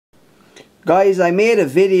Guys, I made a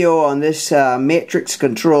video on this matrix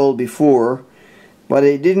control before, but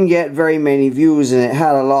it didn't get very many views and it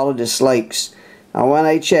had a lot of dislikes. And when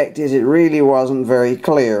I checked it, it really wasn't very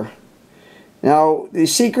clear. Now, the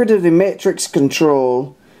secret of the matrix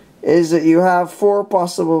control is that you have 4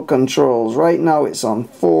 possible controls. Right now it's on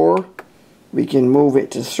 4. We can move it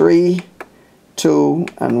to 3, 2,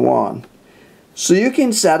 and 1. So you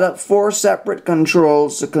can set up 4 separate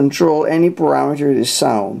controls to control any parameter of the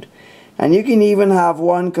sound. And you can even have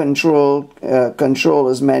one control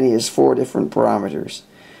as many as 4 different parameters.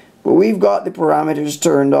 But we've got the parameters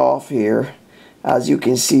turned off here. As you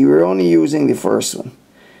can see, we're only using the first one.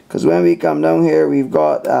 Because when we come down here, we've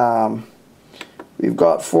got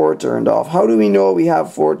 4 turned off. How do we know we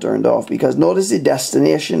have 4 turned off? Because notice the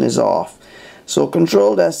destination is off. So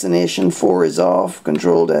control destination 4 is off,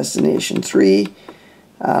 control destination 3,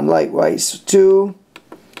 and likewise 2,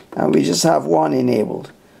 and we just have 1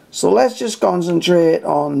 enabled. So let's just concentrate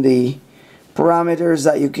on the parameters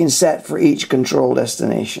that you can set for each control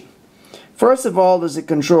destination. First of all, there's a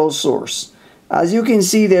control source. As you can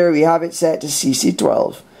see there, we have it set to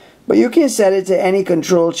CC12, but you can set it to any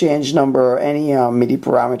control change number or any MIDI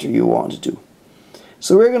parameter you want to do.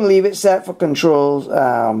 So we're going to leave it set for control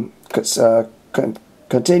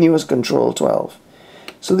continuous control 12.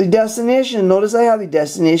 So the destination, notice I have the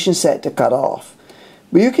destination set to cut off.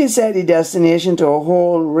 But you can set the destination to a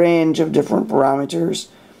whole range of different parameters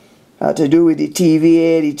to do with the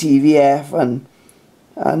TVA, the TVF,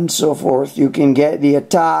 and so forth. You can get the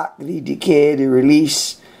attack, the decay, the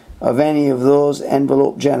release of any of those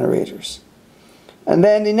envelope generators. And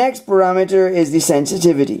then the next parameter is the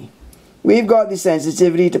sensitivity. We've got the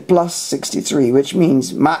sensitivity to plus 63, which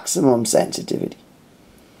means maximum sensitivity.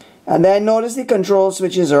 And then notice the control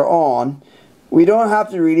switches are on. We don't have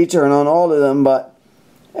to really turn on all of them, but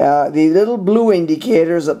the little blue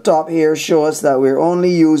indicators up top here show us that we're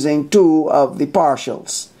only using 2 of the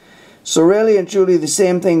partials. So really and truly the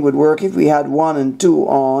same thing would work if we had 1 and 2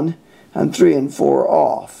 on and 3 and 4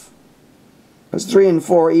 off. Because 3 and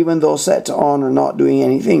 4, even though set to on, are not doing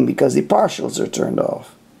anything because the partials are turned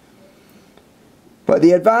off. But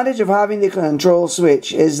the advantage of having the control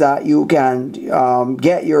switch is that you can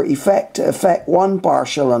get your effect to affect one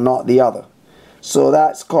partial and not the other. So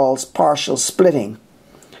that's called partial splitting.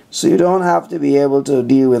 So you don't have to be able to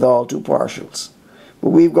deal with all 2 partials. But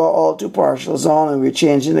we've got all 2 partials on and we're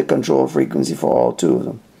changing the control frequency for all 2 of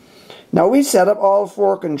them. Now we set up all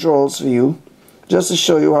 4 controls for you just to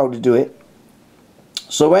show you how to do it.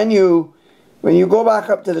 So when you go back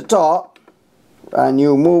up to the top and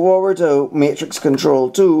you move over to matrix control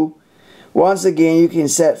 2, once again you can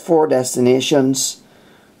set 4 destinations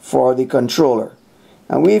for the controller.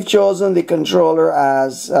 And we've chosen the controller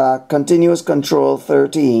as continuous control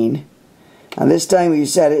 13, and this time we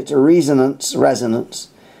set it to resonance,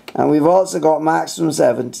 and we've also got maximum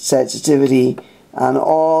sensitivity and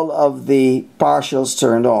all of the partials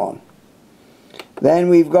turned on. Then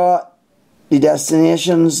we've got the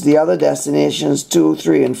destinations, the other destinations 2,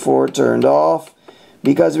 3, and 4 turned off,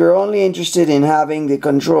 because we're only interested in having the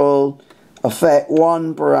control affect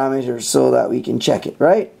 1 parameter so that we can check it,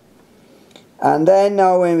 right? And then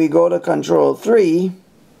now when we go to control 3,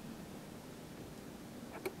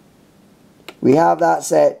 we have that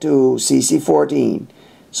set to CC14.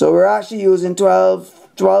 So we're actually using 12,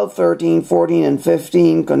 13, 14, and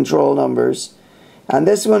 15 control numbers. And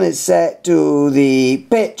this one is set to the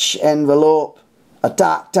pitch envelope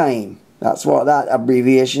attack time. That's what that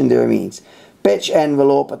abbreviation there means. Pitch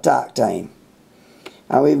envelope attack time.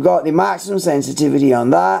 And we've got the maximum sensitivity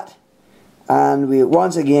on that. And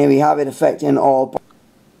once again we have it affecting all.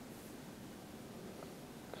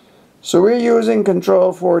 So we're using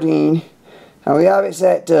control 14 and we have it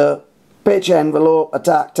set to pitch envelope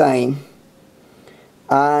attack time,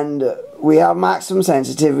 and we have maximum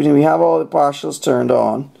sensitivity and we have all the partials turned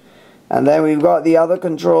on, and then we've got the other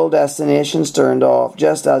control destinations turned off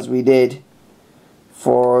just as we did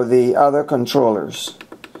for the other controllers.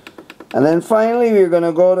 And then finally we're going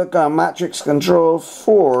to go to matrix control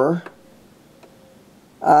 4,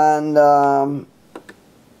 and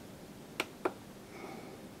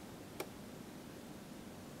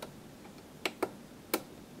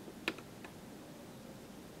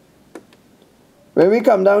when we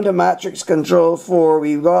come down to matrix control 4,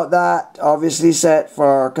 we've got that obviously set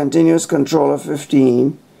for continuous controller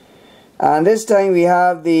 15, and this time we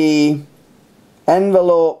have the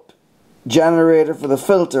envelope generator for the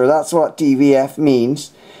filter. That's what TVF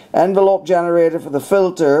means. Envelope generator for the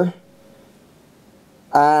filter,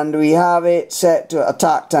 and we have it set to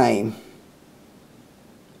attack time.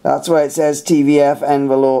 That's why it says TVF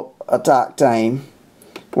envelope attack time.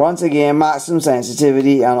 Once again, maximum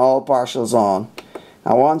sensitivity and all partials on.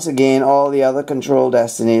 And once again, all the other control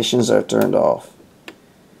destinations are turned off.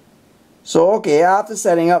 So okay, after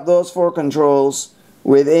setting up those 4 controls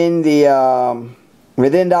within the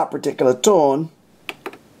within that particular tone,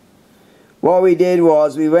 what we did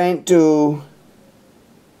was we went to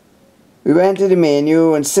the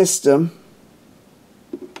menu and System,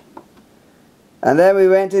 and then we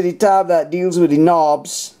went to the tab that deals with the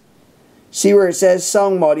knobs. See where it says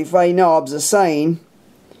Sound Modify Knobs Assign,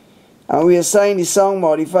 and we assign the Sound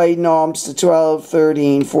Modified knobs to 12,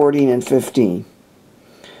 13, 14 and 15.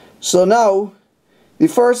 So now the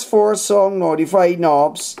first 4 Sound Modified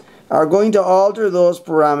knobs are going to alter those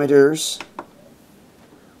parameters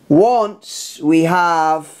once we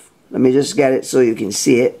have, let me just get it so you can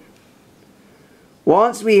see it,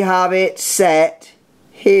 once we have it set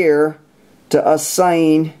here to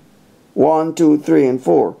assign 1, 2, 3 and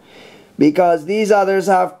 4, because these others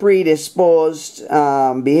have predisposed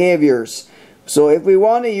behaviors. So if we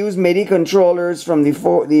want to use MIDI controllers from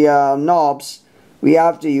the knobs, we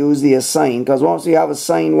have to use the assign, because once we have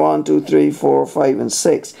assign 1, 2, 3, 4, 5 and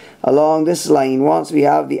 6 along this line, once we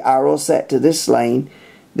have the arrow set to this line,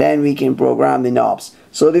 then we can program the knobs.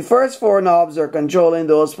 So the first 4 knobs are controlling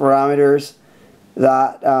those parameters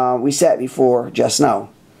that we set before just now.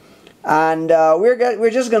 And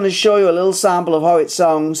we're just going to show you a little sample of how it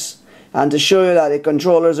sounds, and to show you that the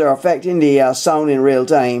controllers are affecting the sound in real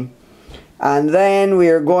time. And then we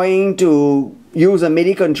are going to use a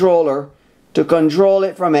MIDI controller to control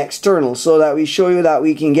it from external, so that we show you that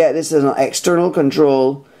we can get this as an external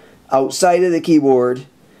control outside of the keyboard.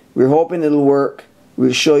 We're hoping it'll work.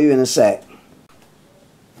 We'll show you in a sec.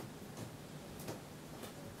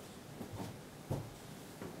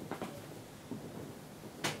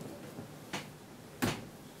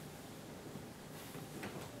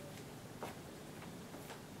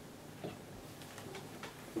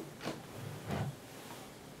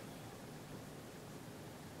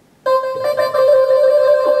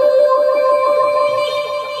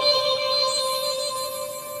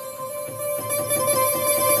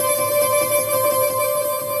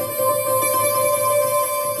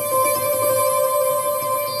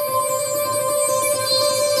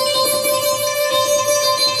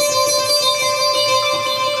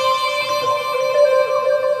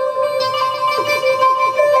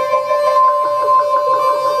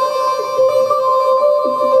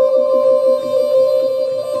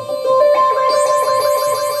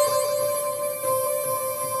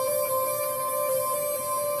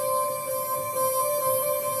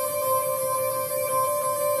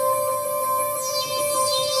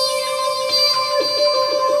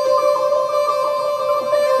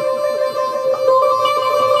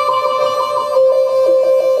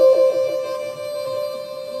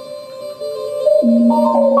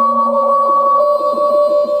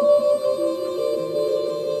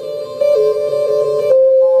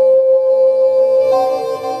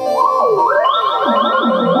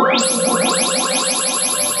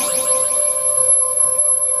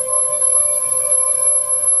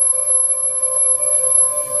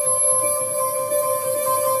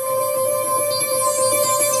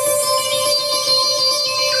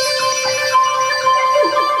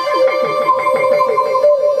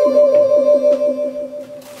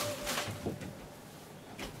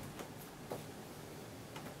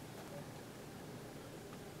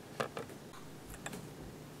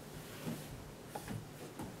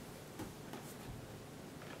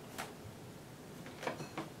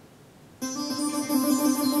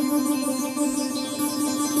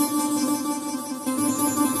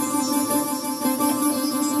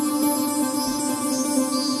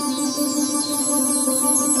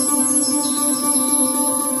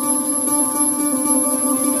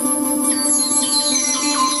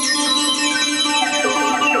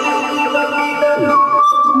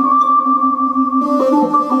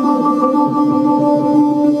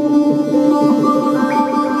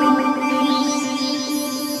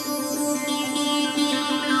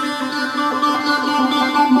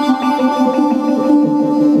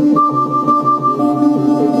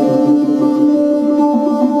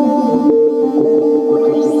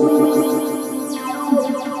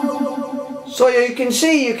 So you can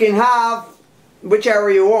see you can have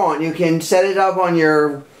whichever you want. You can set it up on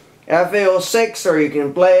your FA-06 or you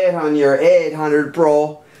can play it on your A800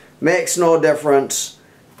 Pro. Makes no difference.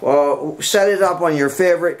 Set it up on your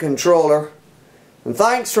favorite controller. And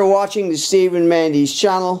thanks for watching the Stephen Mendes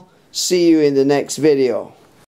channel. See you in the next video.